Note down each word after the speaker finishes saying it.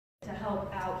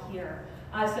help out here.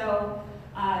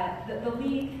 The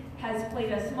League has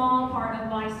played a small part of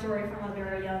my story from a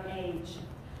very young age.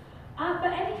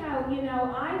 But anyhow, you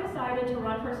know, I decided to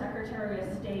run for Secretary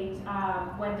of State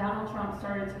when Donald Trump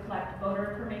started to collect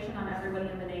voter information on everybody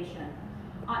in the nation.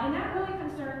 And that really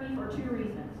concerned me for two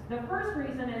reasons. The first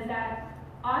reason is that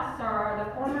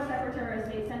the former Secretary of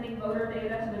State, sending voter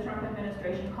data to the Trump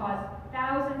administration caused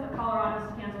thousands of Coloradans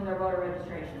to cancel their voter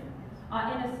registration in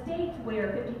a state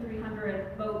where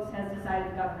 5,300 votes has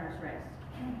decided the governor's race.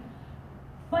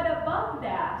 But above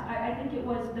that, I think it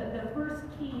was the first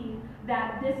key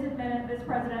that this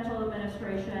presidential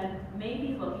administration may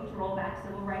be looking to roll back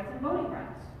civil rights and voting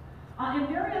rights. And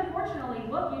very unfortunately,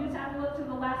 look, you just have to look to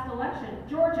the last election.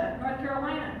 Georgia, North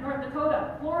Carolina, North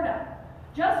Dakota, Florida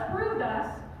just proved us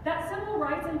that civil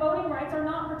rights and voting rights are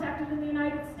not protected in the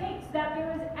United States, that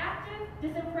there is active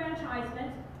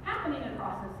disenfranchisement happening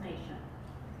across this nation.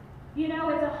 You know,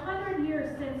 it's 100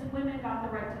 years since women got the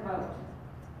right to vote.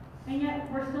 And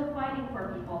yet we're still fighting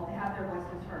for people to have their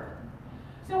voices heard.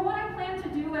 So what I plan to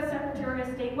do as Secretary of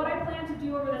State, what I plan to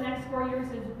do over the next 4 years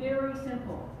is very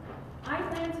simple. I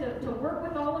plan to work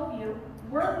with all of you,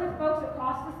 work with folks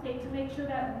across the state to make sure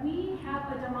that we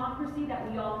have a democracy that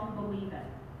we all can believe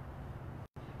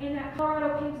in. And that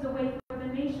Colorado paves the way for the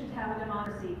nation to have a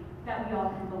democracy that we all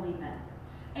can believe in.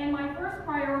 And my first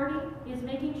priority is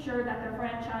making sure that the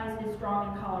franchise is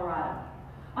strong in Colorado.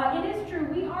 It is true,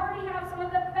 we already have some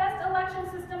of the best election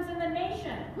systems in the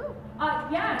nation.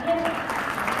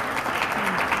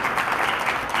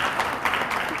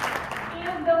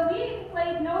 And the League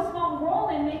played no small role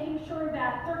in making sure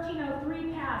that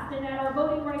 1303 passed and that our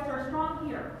voting rights are strong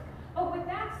here. But with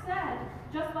that said,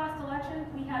 just last election,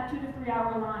 we had 2 to 3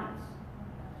 hour lines.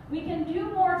 We can do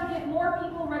more to get more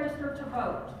people registered to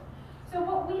vote. So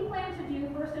what we plan to do,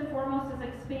 first and foremost, is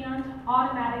expand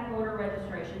automatic voter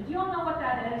registration. Do you all know what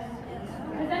that is?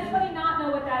 Does anybody not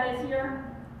know what that is here?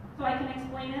 So I can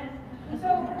explain it? So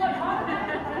what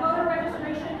automatic voter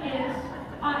registration is,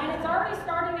 and it's already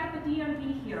starting at the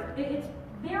DMV here. It's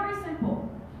very simple.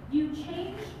 You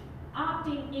change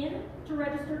opting in to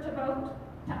register to vote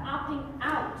to opting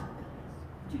out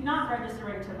to not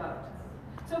registering to vote.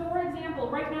 So for example,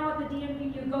 right now at the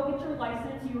DMV, you go get your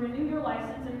license, you renew your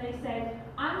license, and they say,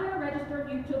 I'm going to register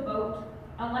you to vote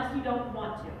unless you don't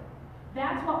want to.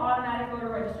 That's what automatic voter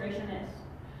registration is.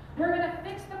 We're going to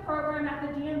fix the program at the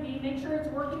DMV, make sure it's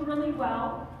working really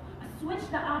well, switch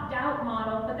the opt-out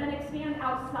model, but then expand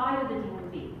outside of the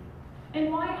DMV.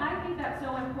 And why I think that's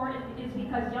so important is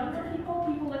because younger people,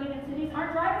 people living in cities,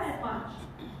 aren't driving as much.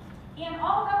 And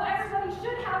although everybody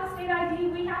should have a state ID,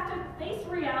 we have to face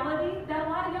reality that a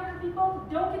lot of younger people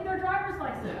don't get their driver's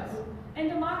license. And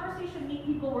democracy should meet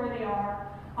people where they are,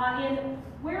 and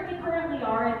where they currently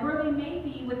are, and where they may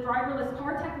be with driverless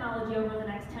car technology over the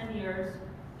next 10 years.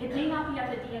 It may not be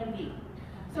at the DMV.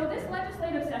 So this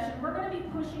legislative session, we're going to be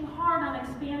pushing hard on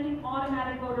expanding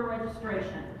automatic voter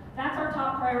registration. That's our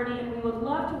top priority, and we would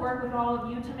love to work with all of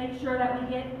you to make sure that we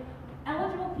get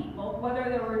eligible people, whether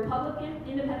they're Republican,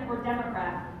 Independent, or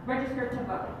Democrat, registered to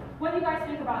vote. What do you guys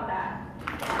think about that?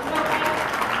 Okay.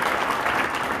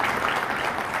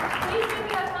 Please give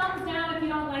me a thumbs down if you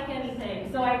don't like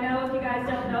anything, so I know if you guys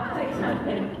don't know, say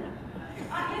something.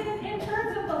 In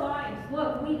terms of the lines,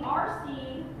 look, we are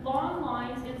seeing long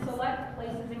lines in select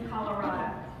places in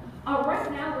Colorado.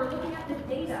 Right now, we're looking at the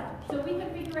data, so we can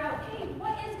figure out, hey,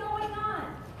 what is going on?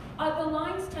 The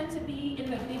lines tend to be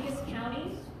in the biggest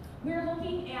counties. We're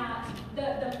looking at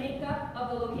the makeup of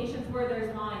the locations where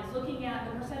there's lines, looking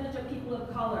at the percentage of people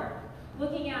of color,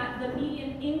 looking at the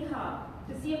median income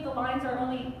to see if the lines are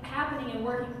only happening in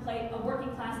working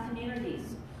class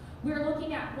communities. We're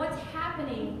looking at what's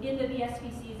happening in the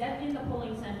VSPCs and in the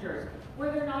polling centers,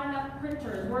 where there are not enough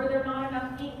printers, where there are not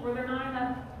enough ink, where there are not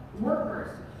enough workers.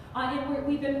 And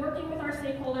we've been working with our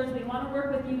stakeholders. We want to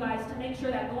work with you guys to make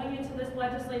sure that going into this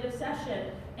legislative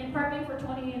session and prepping for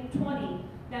 2020,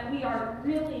 that we are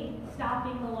really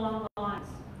stopping the long lines.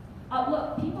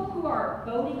 Look, people who are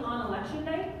voting on election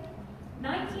day,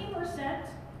 19%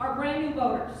 are brand new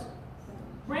voters.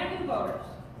 Brand new voters.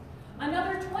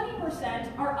 Another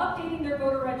 20% are updating their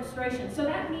voter registration. So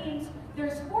that means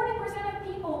there's 40% of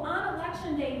people on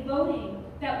election day voting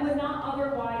that would not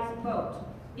otherwise vote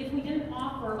if we didn't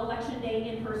offer election day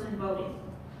in-person voting.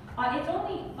 It's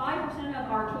only 5%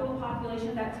 of our total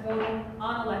population that's voting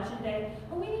on election day,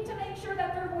 but we need to make sure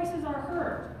that their voices are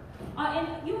heard.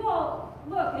 And you all,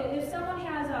 look, if someone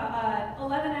has a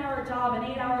 11-hour job, an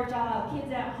 8-hour job,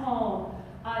 kids at home,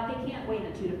 they can't wait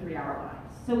a 2 to 3 hour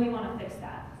lines. So we want to fix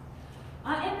that.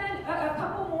 And then a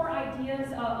couple more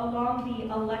ideas along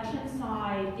the election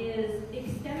side is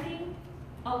extending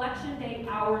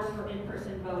hours for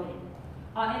in-person voting.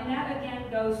 And that again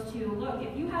goes to, look,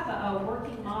 if you have a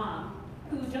working mom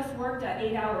who just worked an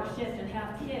 8-hour shift and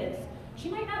have kids, she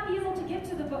might not be able to get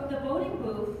to the voting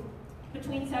booth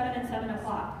between 7 and 7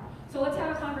 o'clock. So let's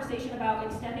have a conversation about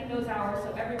extending those hours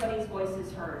so everybody's voice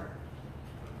is heard.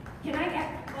 Can I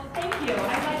get, well, thank you.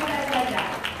 I'm glad you guys like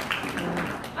that.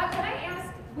 Can I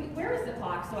ask, where is the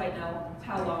clock so I know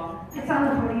how long? It's on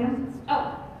the podium.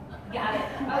 Oh, got it.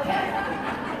 Okay.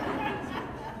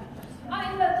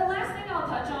 And the last thing I'll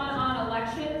touch on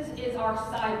elections is our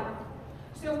cyber.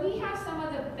 So we have some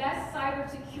of the best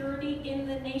cybersecurity in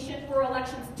the nation for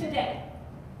elections today.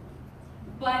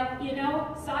 But, you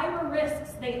know, cyber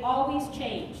risks, they always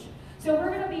change. So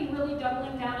we're going to be really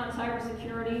doubling down on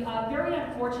cybersecurity. Very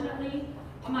unfortunately,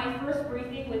 my first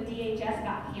briefing with DHS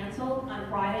got canceled on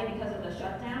Friday because of the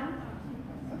shutdown.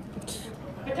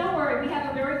 But don't worry, we have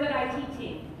a very good IT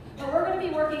team. But we're going to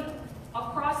be working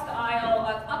across the aisle,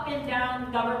 up and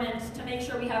down governments to make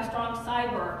sure we have strong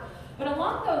cyber. But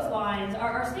along those lines,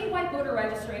 our statewide voter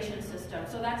registration system,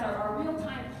 so that's our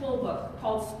real-time poll book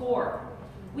called SCORE.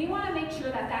 We want to make sure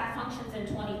that that functions in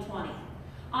 2020.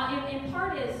 In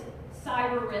part is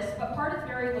cyber risk, but part is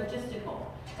very logistical.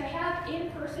 To have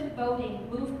in-person voting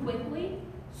move quickly,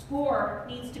 SCORE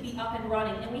needs to be up and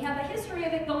running, and we have a history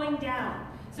of it going down.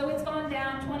 So it's gone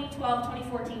down 2012,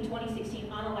 2014,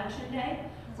 2016 on Election Day.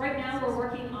 Right now we're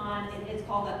working on, it's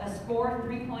called a SCORE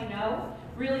 3.0.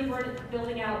 Really we're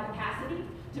building out capacity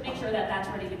to make sure that that's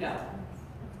ready to go.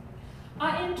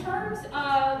 In terms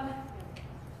of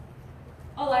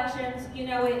elections, you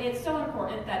know, it's so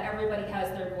important that everybody has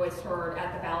their voice heard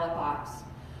at the ballot box.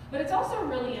 But it's also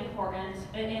really important,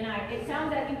 and it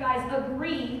sounds that you guys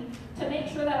agree to make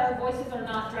sure that our voices are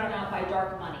not drowned out by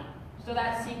dark money. So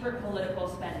that's secret political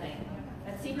spending.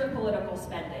 That's secret political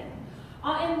spending.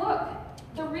 And look,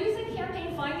 the reason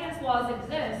campaign finance laws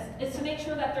exist is to make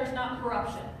sure that there's not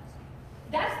corruption.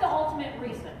 That's the ultimate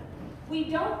reason. We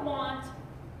don't want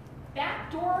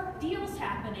backdoor deals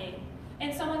happening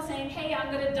and someone saying, hey,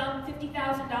 I'm going to dump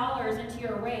 $50,000 into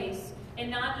your race and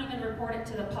not even report it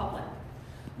to the public.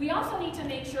 We also need to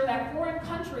make sure that foreign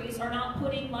countries are not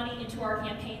putting money into our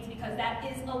campaigns because that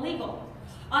is illegal.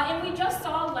 And we just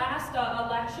saw last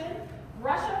election,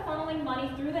 Russia funneling money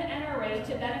through the NRA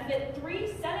to benefit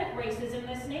 3 Senate races in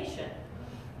this nation.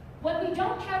 When we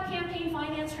don't have campaign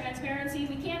finance transparency,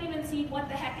 we can't even see what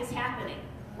the heck is happening,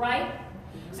 right?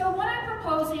 So what I'm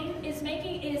proposing is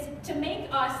to make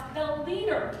us the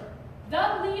leader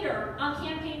on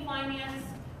campaign finance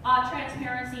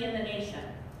transparency in the nation.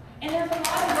 And there's a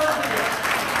lot of work to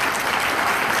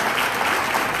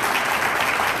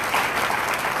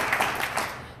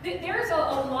do. There's a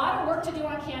lot of work to do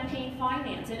on campaign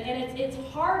finance, and it's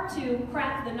hard to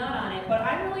crack the nut on it, but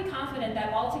I'm really confident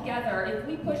that altogether, if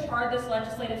we push hard this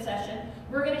legislative session,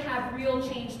 we're going to have real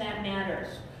change that matters.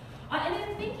 And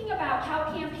in thinking about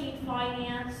how campaign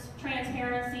finance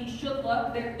transparency should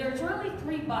look, there's really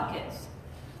 3 buckets.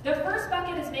 The first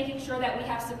bucket is making sure that we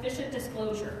have sufficient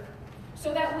disclosure,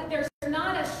 so that there's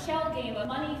not a shell game of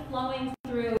money flowing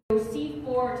through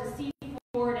C4 to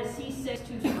C4 to C6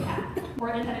 to CPAC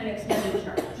or independent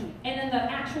expenditure, and then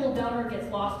the actual donor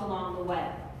gets lost along the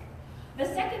way. The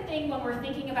second thing when we're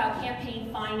thinking about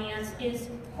campaign finance is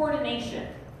coordination,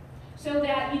 so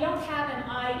that you don't have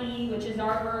an IE, which is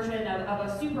our version of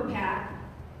a super PAC,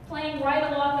 playing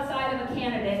right along the side of a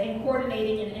candidate and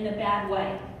coordinating in a bad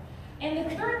way. And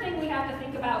the third thing we have to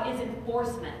think about is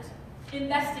enforcement,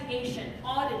 investigation,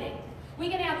 auditing. We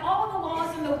can have all the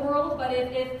laws in the world, but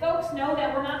if folks know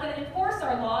that we're not going to enforce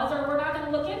our laws or we're not going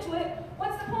to look into it,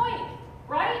 what's the point,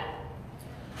 right?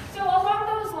 So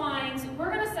along those lines, we're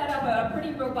going to set up a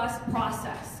pretty robust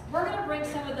process. We're going to bring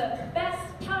some of the best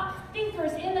top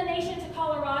thinkers in the nation to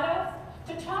Colorado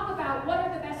to talk about what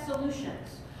are the best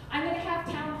solutions. I'm going to have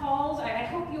town halls. I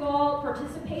hope you all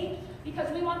participate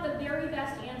because we want the very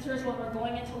best answers when we're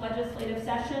going into legislative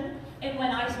session and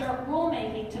when I start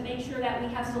rulemaking to make sure that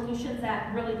we have solutions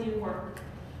that really do work.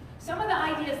 Some of the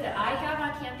ideas that I have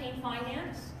on campaign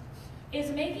finance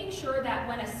is making sure that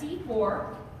when a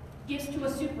C4 gives to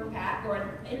a super PAC or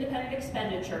an independent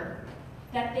expenditure,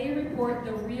 that they report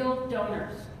the real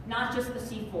donors, not just the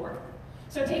C4.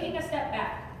 So taking a step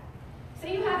back,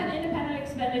 say you have an independent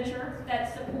expenditure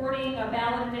that's supporting a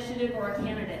ballot initiative or a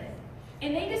candidate,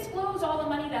 and they disclose all the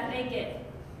money that they get.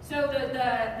 So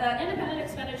the independent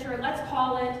expenditure, let's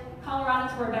call it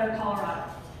Coloradans for a Better Colorado.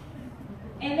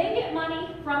 And they get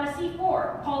money from a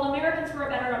C4 called Americans for a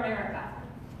Better America.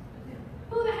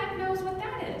 Who the heck knows what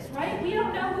that is, right? We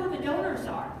don't know who the donors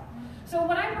are. So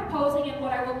what I'm proposing and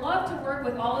what I would love to work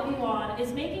with all of you on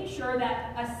is making sure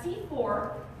that a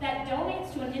C4 that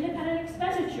donates to an independent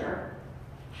expenditure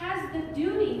has the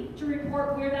duty to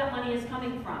report where that money is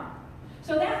coming from.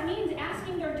 So that means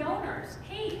asking their donors,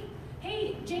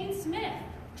 hey, Jane Smith,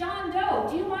 John Doe,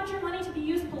 do you want your money to be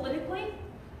used politically?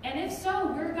 And if so,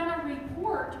 we're going to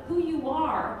report who you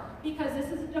are, because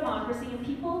this is a democracy and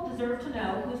people deserve to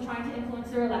know who's trying to influence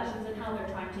their elections and how they're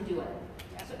trying to do it.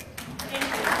 So, thank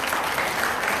you.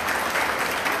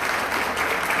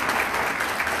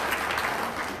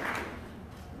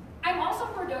 I'm also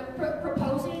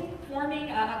proposing forming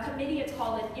a committee. It's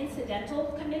called an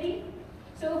incidental committee.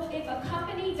 So if a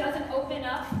company doesn't open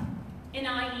up an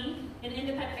IE, an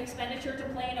independent expenditure, to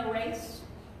play in a race,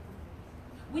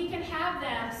 we can have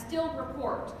them still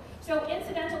report. So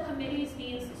incidental committees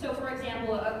means, so for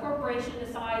example, a corporation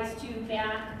decides to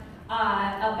back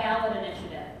a ballot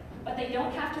initiative, but they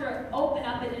don't have to open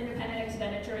up an independent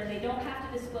expenditure and they don't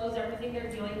have to disclose everything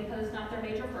they're doing because it's not their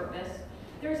major purpose.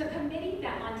 There's a committee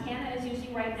that Montana is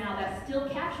using right now that still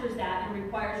captures that and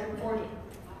requires reporting.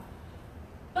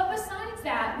 But besides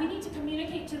that, we need to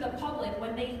communicate to the public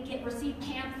when they receive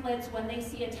pamphlets, when they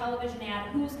see a television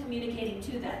ad, who's communicating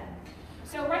to them.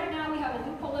 So right now we have a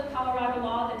loophole in Colorado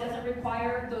law that doesn't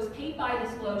require those paid-by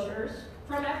disclosures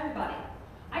from everybody.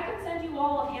 I could send you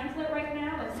all a pamphlet right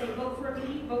now and say, vote for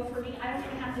me, vote for me. I don't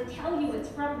even have to tell you it's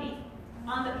from me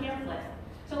on the pamphlet.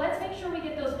 So let's make sure we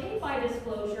get those paid-by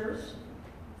disclosures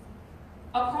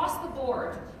across the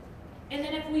board. And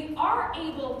then if we are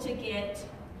able to get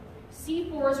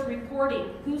C4's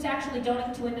reporting who's actually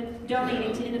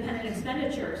donating to independent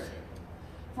expenditures,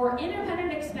 for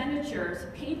independent expenditures,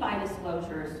 paid-by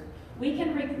disclosures, we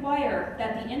can require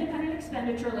that the independent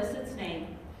expenditure lists its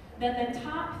name, that the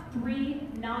top 3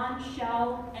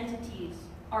 non-shell entities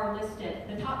are listed.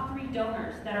 The top 3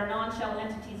 donors that are non-shell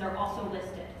entities are also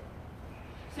listed.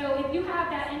 So if you have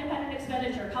that independent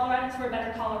expenditure, Coloradans for a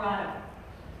Better Colorado,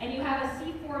 and you have a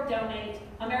C4 donate,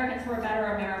 Americans for a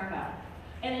Better America,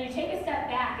 and then you take a step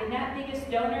back, and that biggest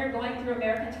donor going through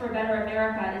Americans for a Better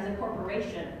America is a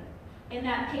corporation. In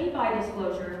that paid-by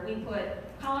disclosure, we put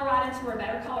Coloradans for a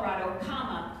Better Colorado,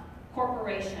 comma,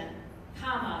 corporation,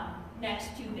 comma,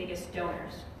 next 2 biggest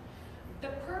donors. The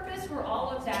purpose for all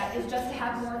of that is just to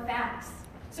have more facts,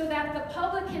 so that the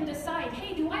public can decide,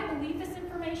 hey, do I believe this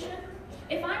information?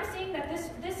 If I'm seeing that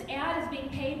this ad is being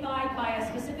paid by a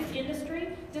specific industry,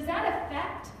 does that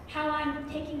affect how I'm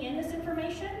taking in this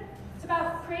information? It's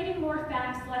about creating more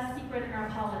facts, less secret in our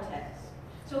politics.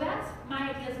 So that's my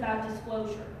ideas about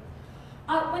disclosure.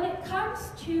 When it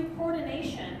comes to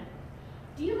coordination,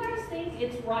 do you guys think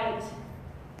it's right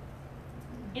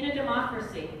in a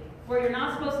democracy where you're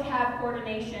not supposed to have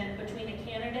coordination between a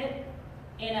candidate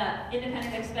and an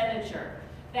independent expenditure,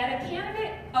 that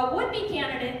a would-be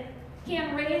candidate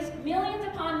can raise millions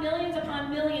upon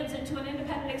millions into an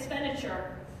independent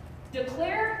expenditure,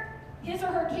 declare his or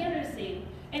her candidacy,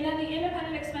 and then the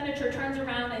independent expenditure turns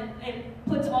around and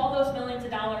puts all those millions of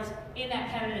dollars in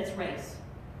that candidate's race?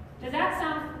 Does that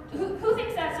sound, who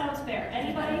thinks that sounds fair?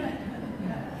 Anybody?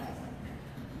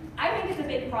 I think it's a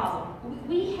big problem.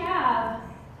 We have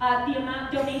the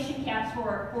amount donation caps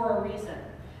for a reason.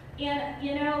 And,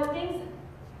 you know,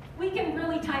 we can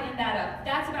really tighten that up.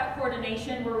 That's about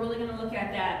coordination. We're really going to look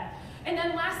at that. And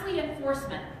then lastly,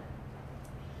 enforcement.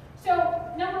 So,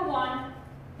 number 1,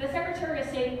 the Secretary of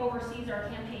State oversees our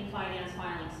campaign finance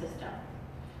filing system.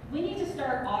 We need to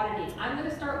start auditing. I'm going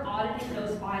to start auditing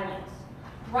those filings.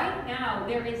 Right now,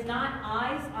 there is not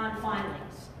eyes on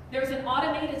filings. There's an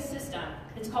automated system.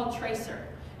 It's called Tracer.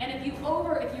 And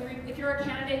if you're a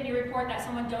candidate and you report that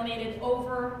someone donated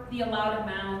over the allowed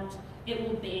amount, it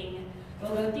will bing.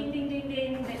 It'll go ding, ding, ding,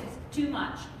 ding, it's too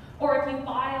much. Or if you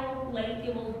file late,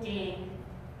 it will ding.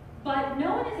 But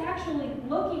no one is actually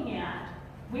looking at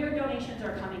where donations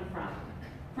are coming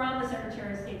from the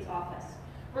Secretary of State's office.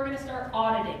 We're going to start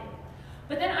auditing.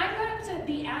 But then I'm going to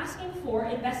be asking for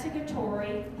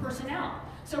investigatory personnel.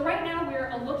 So right now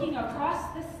we're looking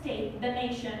across the state, the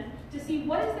nation, to see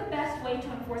what is the best way to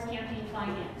enforce campaign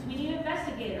finance. We need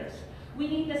investigators. We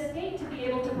need the state to be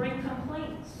able to bring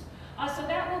complaints. So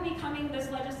that will be coming this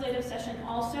legislative session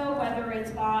also, whether it's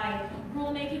by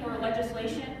rulemaking or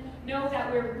legislation. Know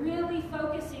that we're really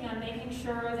focusing on making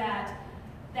sure that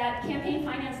campaign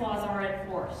finance laws are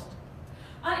enforced.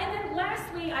 And then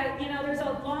lastly, there's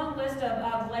a long list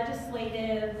of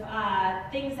legislative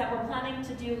things that we're planning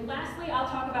to do. Lastly, I'll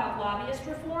talk about lobbyist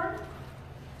reform.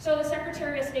 So the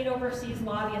Secretary of State oversees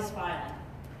lobbyist filing.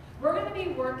 We're going to be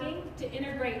working to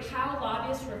integrate how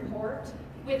lobbyists report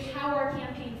with how our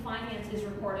campaign finance is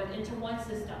reported into one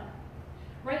system.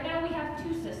 Right now we have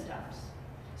two systems.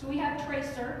 So we have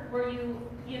Tracer, where you've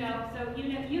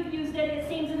used it, it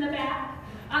seems in the back,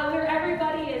 where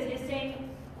everybody is saying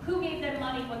who gave them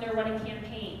money when they're running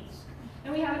campaigns.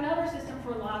 And we have another system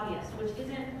for lobbyists, which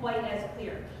isn't quite as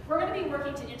clear. We're going to be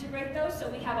working to integrate those so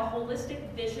we have a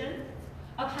holistic vision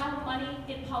of how money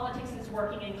in politics is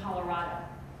working in Colorado.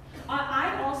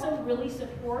 I also really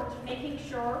support making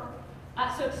sure,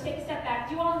 so to take a step back,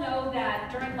 do you all know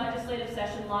that during legislative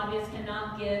session, lobbyists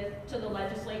cannot give to the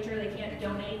legislature, they can't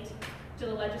donate to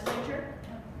the legislature?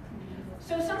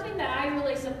 So something that I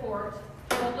really support,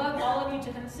 and I'd love all of you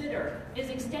to consider, is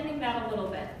extending that a little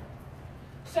bit.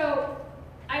 So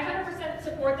I 100%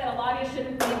 support that a lobbyist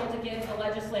shouldn't be able to give a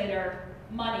legislator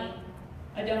money,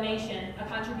 a donation, a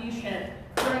contribution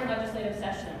during legislative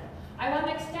session. I want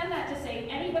to extend that to say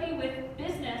anybody with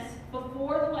business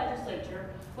before the legislature,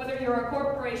 whether you're a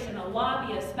corporation, a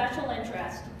lobbyist, special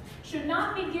interest, should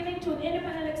not be giving to an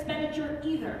independent expenditure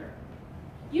either.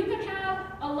 You can have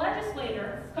a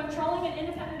legislator controlling an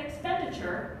independent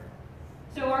expenditure,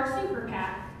 so our super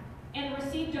PAC, and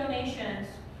receive donations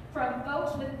from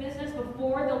folks with business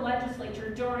before the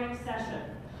legislature during session.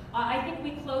 I think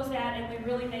we close that and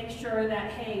we really make sure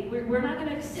that, hey, we're not going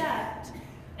to accept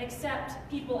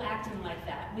people acting like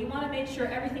that. We want to make sure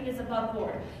everything is above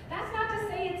board. That's not to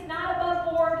say it's not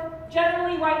above board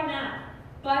generally right now,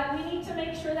 but we need to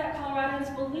make sure that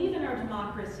Coloradans believe in our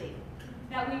democracy,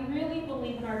 that we really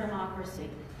believe in our democracy.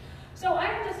 So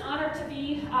I'm just honored to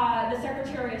be the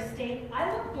Secretary of State. I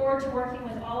look forward to working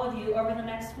with all of you over the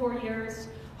next 4 years.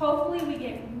 Hopefully we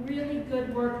get really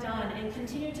good work done and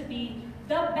continue to be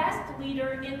the best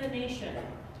leader in the nation,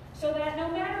 so that no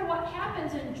matter what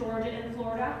happens in Georgia and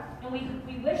Florida, and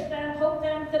we wish them, hope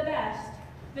them the best,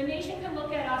 the nation can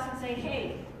look at us and say,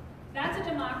 hey, that's a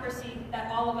democracy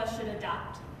that all of us should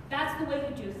adopt. That's the way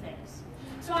to do things.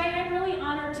 So I am really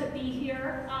honored to be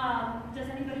here. Does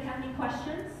anybody have any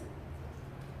questions?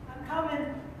 I'm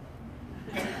coming.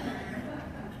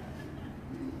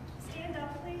 Stand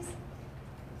up, please.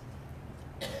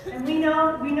 And we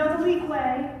know the weak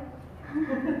way.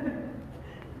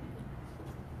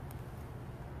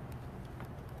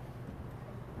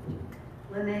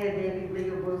 Linnea Davey,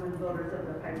 Legal Women Voters of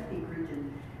the Pikes Peak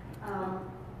region.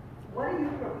 What do you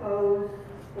propose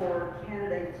for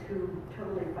candidates who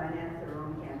totally finance their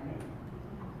own campaign?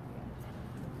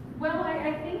 Well,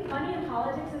 I think money in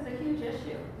politics is a huge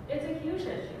issue. It's a huge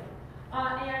issue.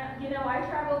 And, you know, I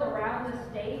traveled around the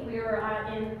state. We were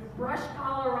in Brush,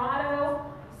 Colorado.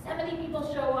 70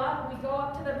 people show up. We go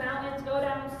up to the mountains, go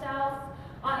down south,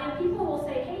 and people will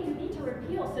say, hey, you need to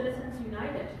repeal Citizens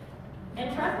United.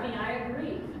 And trust me, I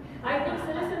agree. I think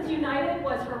Citizens United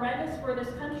was horrendous for this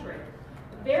country.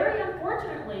 Very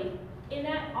unfortunately, in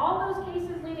that all those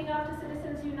cases leading up to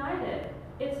Citizens United,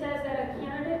 it says that a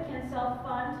candidate can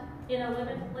self-fund in a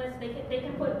limitless, they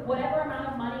can put whatever amount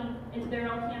of money into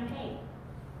their own campaign.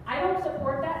 I don't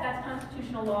support that. That's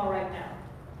constitutional law right now.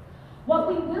 What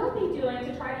we will be doing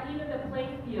to try to even the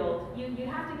playing field, you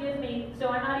have to give me, so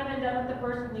I'm not even done with the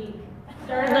first week,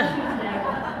 starting on Tuesday.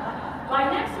 By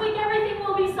next week, everything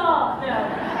will be solved. No.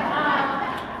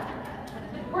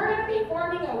 We're going to be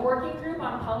forming a working group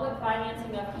on public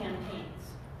financing of campaigns.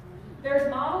 There's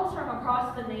models from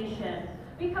across the nation.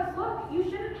 Because look, you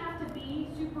shouldn't have to be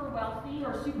super wealthy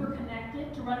or super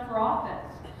connected to run for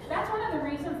office. That's one of the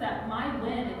reasons that my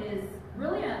win is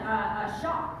really a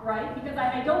shock, right? Because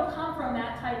I don't come from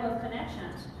that type of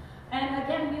connections. And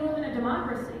again, we live in a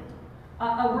democracy.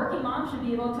 A working mom should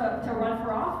be able to run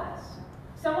for office.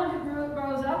 Someone who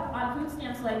grows up on food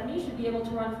stamps like me should be able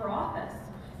to run for office.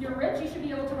 You're rich, you should be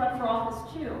able to run for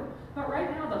office too. But right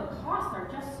now, the costs are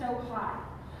just so high.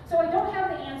 So I don't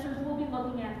have the answers, we'll be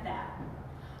looking at that.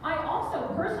 I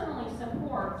also personally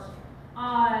support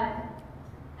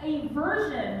a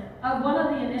version of one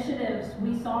of the initiatives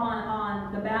we saw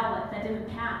on the ballot that didn't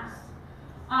pass.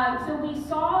 So we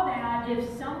saw that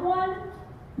if someone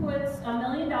puts $1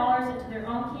 million into their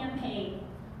own campaign,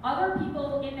 other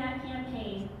people in that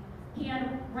campaign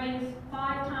can raise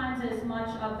 5 times as much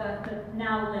of the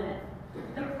now limit.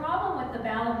 The problem with the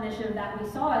ballot initiative that we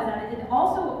saw is that it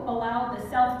also allowed the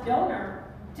self-donor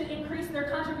to increase their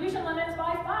contribution limits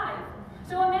by 5.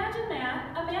 So imagine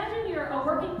that. Imagine you're a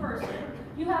working person.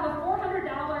 You have a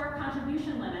 $400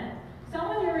 contribution limit.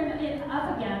 Someone you're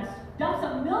up against dumps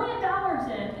 $1 million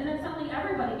in, and then suddenly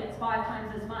everybody gets 5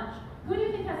 times as much. Who do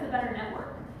you think has the better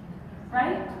network?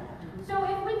 Right? So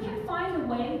if we can find a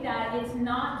way that it's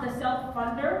not the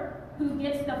self-funder who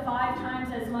gets the 5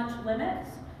 times as much limits,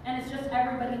 and it's just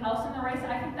everybody else in the race,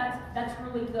 I think that's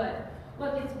really good.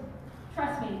 Look,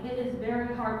 trust me, it is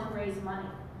very hard to raise money.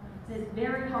 It's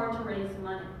very hard to raise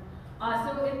money.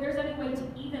 So if there's any way to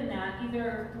even that,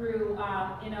 either through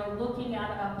looking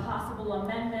at a possible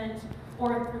amendment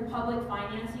or through public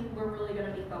financing, we're really going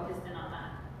to be focused in on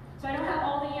that. So I don't have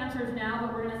all the answers now,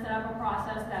 but we're going to set up a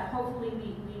process that hopefully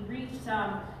we reach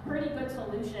some pretty good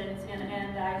solutions,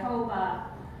 and I hope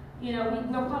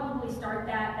we'll probably start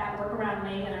that work around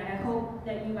May, and I hope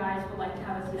that you guys would like to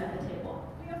have a seat at the table.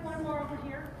 We have one more over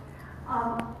here.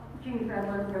 Jean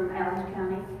Fedlin from Adams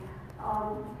County.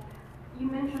 You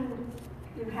mentioned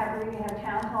you're going to have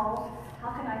town halls.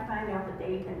 How can I find out the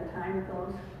date and the time of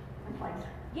those in place?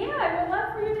 Yeah, I would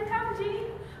love for you to come, Jean.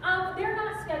 They're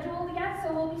not scheduled yet,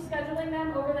 so we'll be scheduling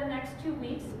them over the next 2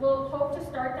 weeks. We'll hope to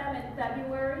start them in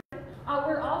February.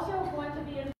 We're also going to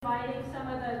be inviting some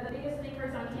of the biggest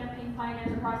thinkers on campaign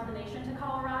finance across the nation to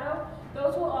Colorado.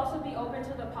 Those will also be open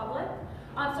to the public.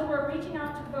 So we're reaching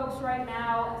out to folks right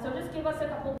now. So just give us a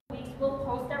couple of weeks. We'll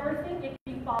post everything. If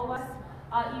you follow us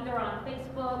either on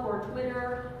Facebook or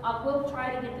Twitter, we'll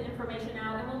try to get the information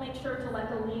out, and we'll make sure to let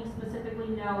the league specifically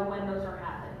know when those are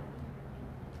happening.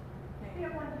 We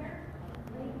have one here.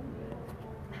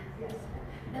 Yes.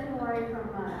 I'm Lori from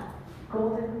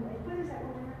Golden. What is that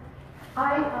one?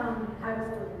 I was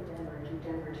living in Denver, and in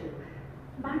Denver too.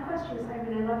 My question is, I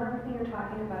love everything you're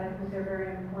talking about. I think they're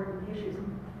very important issues.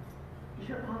 Is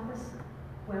your office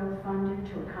well funded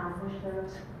to accomplish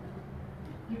those?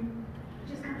 It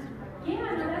just comes to my mind.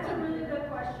 Yeah, no, that's a really good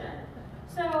question.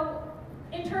 So,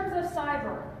 in terms of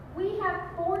cyber, we have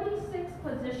 46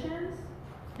 positions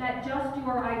that just do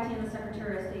our IT in the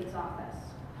Secretary of State's office.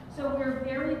 So we're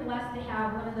very blessed to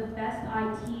have one of the best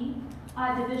IT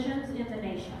divisions in the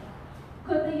nation.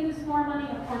 Could they use more money?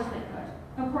 Of course they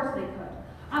could. Of course they could.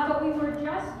 But we were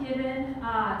just given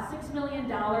 $6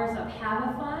 million of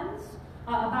HAVA funds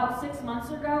about 6 months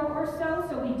ago or so,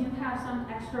 so we do have some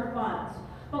extra funds.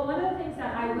 But one of the things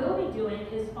that I will be doing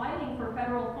is fighting for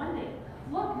federal funding.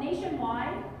 Look,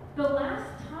 nationwide, the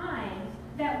last time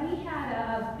that we had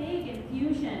a big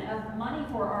infusion of money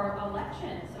for our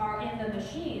elections in the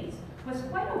machines was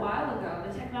quite a while ago.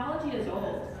 The technology is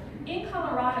old. In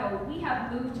Colorado, we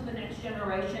have moved to the next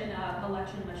generation of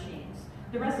election machines.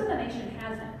 The rest of the nation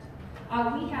hasn't.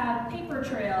 We have paper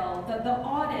trail, the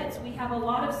audits, we have a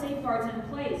lot of safeguards in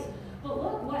place. But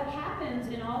look, what happens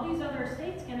in all these other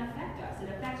states can affect us. It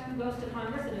affects who goes to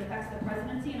Congress, it affects the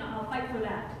presidency, and I'll fight for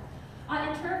that.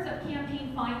 In terms of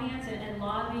campaign finance and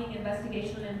lobbying,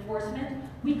 investigation, and enforcement,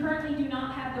 we currently do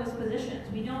not have those positions.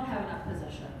 We don't have enough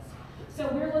positions. So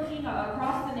we're looking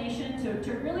across the nation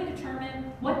to really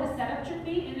determine what the setup should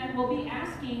be, and then we'll be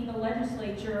asking the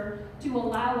legislature to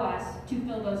allow us to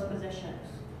fill those positions.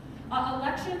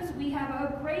 Elections, we have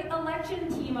a great election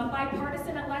team, a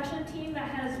bipartisan election team that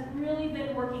has really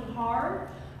been working hard.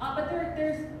 But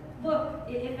look,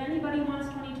 if anybody wants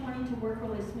 2020 to work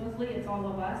really smoothly, it's all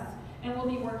of us, and we'll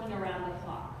be working around the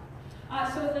clock.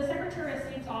 So the Secretary of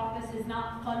State's office is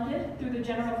not funded through the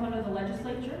general fund of the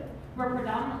legislature. We're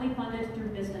predominantly funded through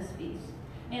business fees.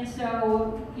 And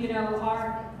so,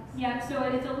 so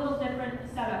it's a little different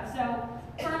setup. So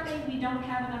currently we don't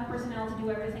have enough personnel to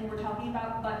do everything we're talking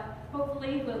about, but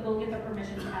hopefully we'll get the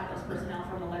permission to have those personnel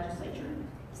from the legislature.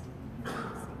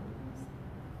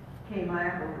 Okay,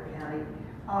 Maya, Boulder County.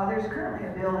 There's currently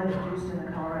a bill introduced in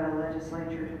the Colorado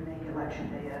legislature to make Election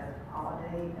Day a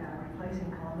holiday,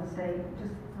 replacing Columbus Day.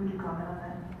 Would you comment on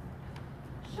that?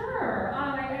 Sure.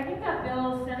 I think that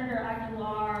bill, Senator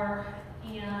Aguilar,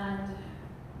 and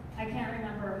I can't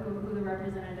remember who the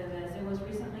representative is. It was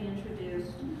recently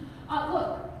introduced.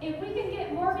 Look, if we can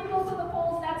get more people to the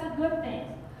polls, that's a good thing.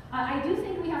 I do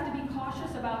think we have to be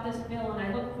cautious about this bill, and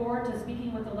I look forward to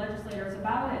speaking with the legislators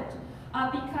about it,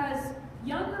 because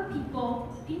younger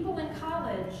people in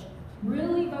college,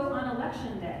 really vote on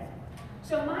Election Day.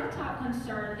 So my top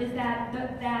concern is that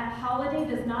that holiday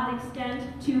does not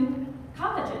extend to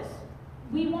colleges.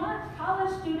 We want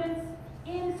college students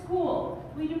in school.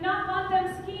 We do not want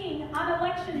them skiing on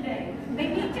Election Day. They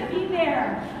need to be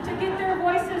there to get their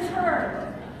voices heard.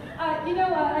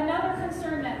 Another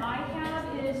concern that I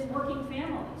have is working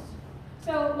families.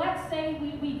 So let's say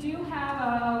we do have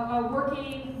a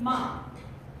working mom,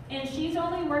 and she's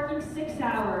only working 6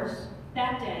 hours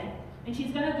that day, and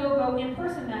she's going to go in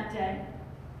person that day,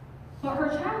 but her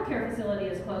child care facility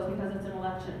is closed because it's an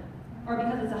election, or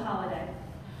because it's a holiday.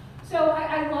 So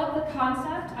I love the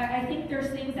concept. I think there's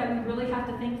things that we really have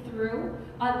to think through.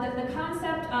 I love the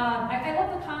concept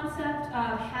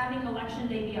of having Election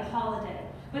Day be a holiday,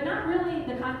 but not really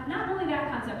that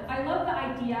concept. I love the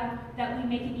idea that we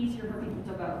make it easier for people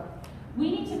to vote. We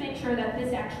need to make sure that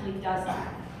this actually does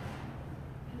happen.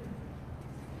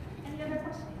 Any other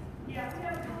questions? Yeah, we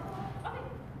have.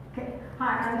 Okay.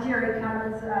 Hi, I'm Jerry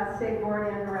Cummins, State Board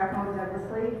in Arapahoe Douglas.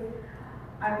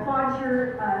 I applaud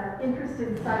your interest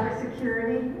in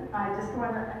cybersecurity. I just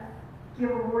want to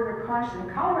give a word of caution.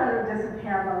 Colorado doesn't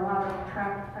have a lot of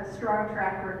a strong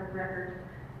track record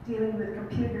dealing with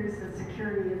computers and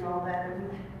security and all that. I mean,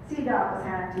 CDOT was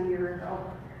hacked a year ago.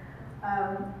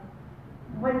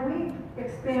 When we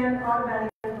expand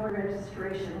automatic voter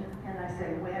registration, and I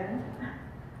say when,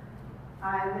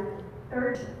 I would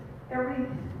urge every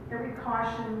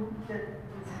caution that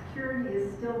security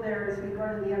is still there as we go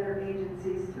to the other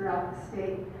agencies throughout the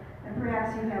state, and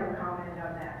perhaps you have a comment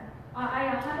on that.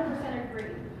 I 100%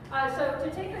 agree. So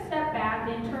to take a step back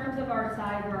in terms of our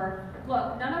cyber,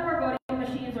 look, none of our voting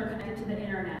machines are connected to the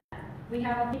internet. We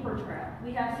have a paper trail.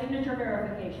 We have signature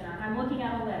verification. I'm looking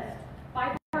at a list.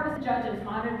 Bipartisan judges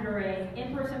monitoring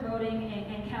in-person voting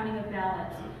and counting of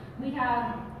ballots. We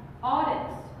have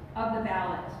audits of the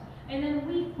ballots. And then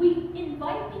we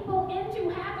invite people in to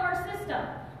hack our system.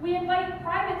 We invite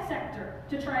private sector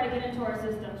to try to get into our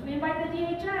systems. We invite the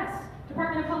DHS,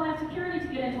 Department of Homeland Security, to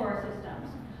get into our systems.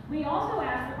 We also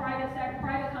ask the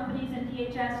private companies and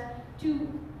DHS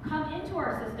to come into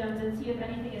our systems and see if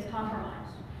anything is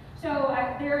compromised. So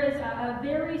there is a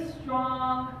very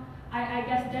strong, I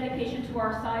guess, dedication to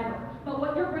our cyber. But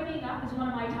what you're bringing up is one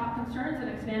of my top concerns in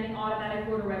expanding automatic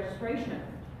voter registration.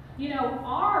 You know,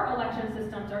 our election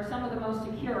systems are some of the most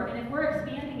secure, and if we're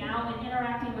expanding out and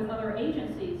interacting with other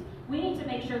agencies, we need to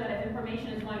make sure that if information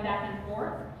is going back and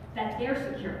forth, that they're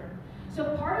secure.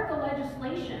 So part of the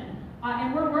legislation,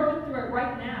 and we're working through it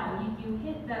right now, you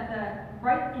hit the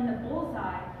right in the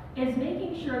bullseye, is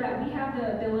making sure that we have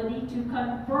the ability to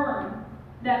confirm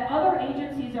that other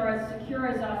agencies are as secure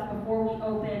as us before we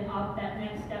open up that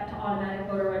next step to automatic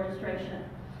voter registration.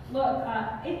 Look,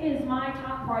 it is my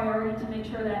top priority to make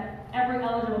sure that every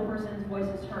eligible person's voice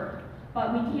is heard,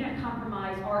 but we can't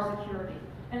compromise our security.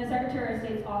 And the Secretary of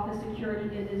State's office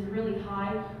security is really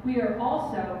high. We are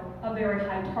also a very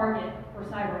high target for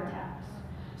cyber attacks.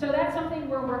 So that's something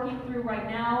we're working through right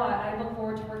now. I look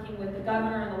forward to working with the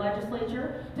governor and the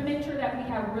legislature to make sure that we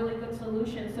have really good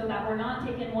solutions so that we're not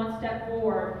taking one step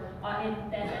forward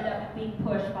and end up being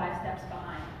pushed 5 steps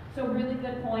behind. So really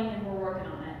good point, and we're working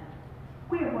on it.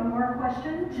 We have one more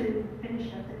question to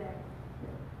finish up the day.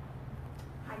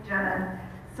 Hi, Jenna.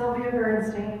 Sylvia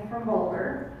Bernstein from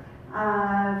Boulder.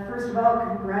 First of all,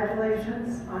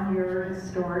 congratulations on your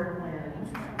historic win.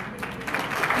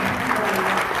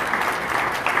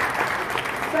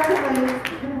 Secondly,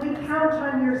 can we count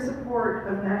on your support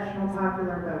of National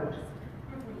Popular Vote?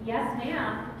 Yes,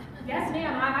 ma'am. Yes,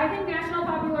 ma'am. I think National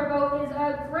Popular Vote is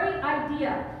a great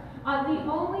idea. The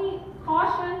only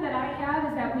caution that I have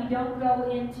is that we don't go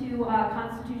into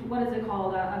what is it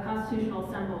called? A constitutional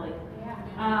assembly.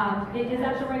 Is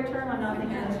that the right term? I'm not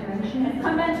thinking of it.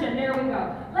 Convention, there we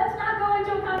go. Let's not go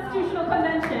into a constitutional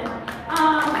convention.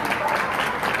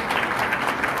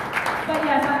 But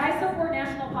yes, I support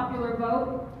National Popular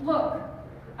Vote. Look,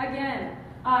 again,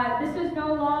 this is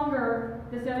no longer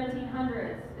the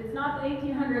 1700s. It's not the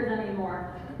 1800s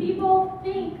anymore. People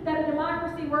think that a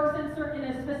democracy works in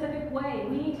a specific way.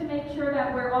 We need to make sure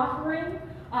that we're offering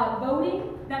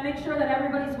voting that makes sure that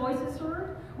everybody's voice is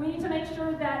heard. We need to make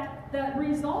sure that the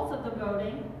results of the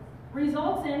voting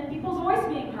results in people's voice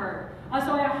being heard.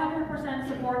 So I 100%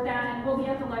 support that, and we'll be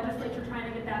at the legislature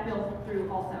trying to get that bill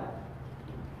through also.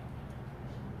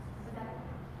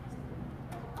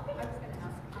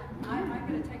 I'm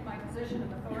going to take my position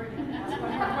of authority and ask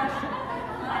one more question.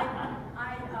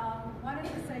 I wanted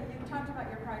to say, you talked about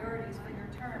your priorities for your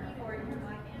term.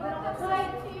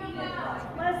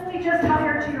 Leslie, just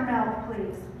higher to your mouth,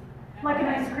 please. Like an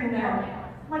ice cream cone.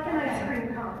 Like an ice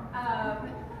cream cone.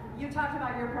 You talked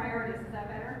about your priorities. Is that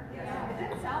better? Yes. It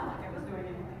didn't sound like I was doing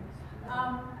anything.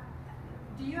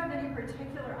 Do you have any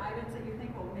particular items that you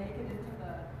think will make it into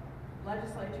the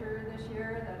legislature this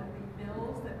year that will be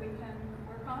bills that we can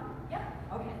work on? Yeah.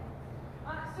 Okay.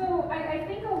 So I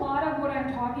think a lot of what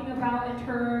I'm talking about in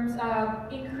terms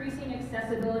of increasing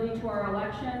accessibility to our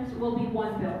elections will be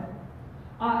one bill.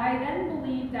 I then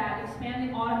believe that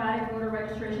expanding automatic voter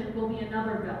registration will be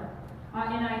another bill.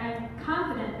 And I'm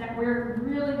confident that we're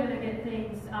really going to get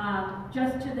things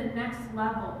just to the next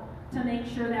level to make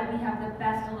sure that we have the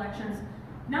best elections.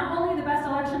 Not only the best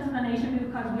elections in the nation,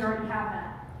 because we already have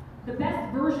that, the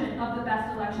best version of the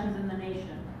best elections in the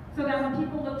nation. So that when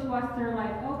people look to us, they're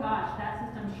like, oh gosh, that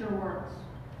system sure works.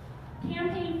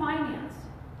 Campaign finance,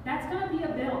 that's going to be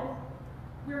a bill.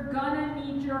 We're going to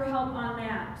need your help on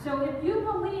that. So if you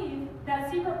believe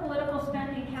that secret political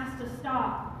spending has to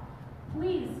stop,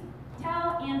 please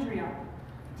tell Andrea,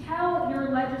 tell your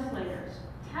legislators,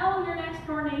 Tell your next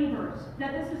door neighbors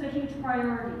that this is a huge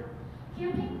priority.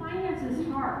 Campaign finance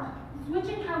is hard.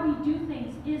 Switching how we do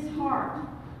things is hard.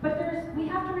 But we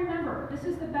have to remember, this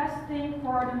is the best thing for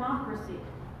our democracy.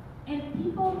 And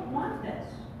people want this.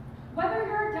 Whether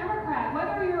you're a Democrat,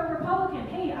 whether you're a Republican,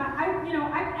 hey,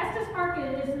 Estes Park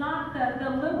is not the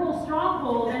liberal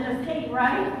stronghold in the state,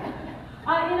 right?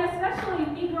 And especially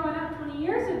me growing up 20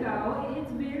 years ago,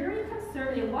 it's very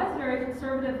conservative, it was very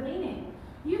conservative leaning.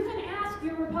 You can ask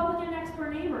your Republican next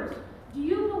door neighbors, do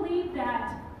you believe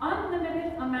that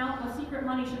unlimited amount of secret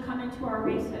money should come into our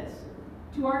races,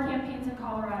 to our campaigns in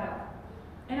Colorado?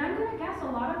 And I'm going to guess a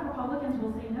lot of Republicans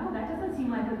will say, no, that doesn't seem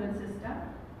like a good system.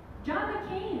 John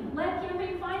McCain led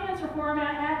campaign finance reform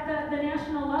at the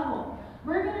national level.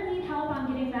 We're going to need help on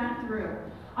getting that through.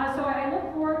 So I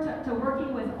look forward to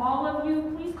working with all of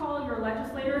you. Please call your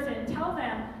legislators and tell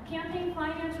them campaign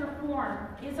finance reform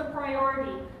is a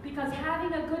priority because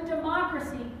having a good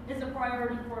democracy is a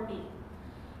priority for me.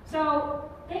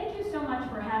 So thank you so much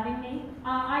for having me.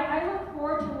 I look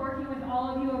forward to working with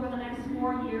all of you over the next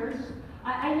 4 years.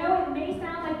 I know it may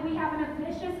sound like we have an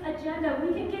ambitious agenda.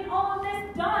 We can get all of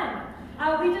this done.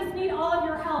 We just need all of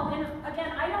your help. And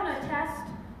again, I don't attest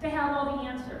to have all the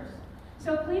answers.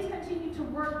 So please continue to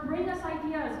work, bring us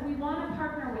ideas. We want to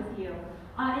partner with you.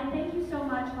 And thank you so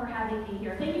much for having me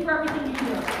here. Thank you for everything you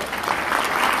do.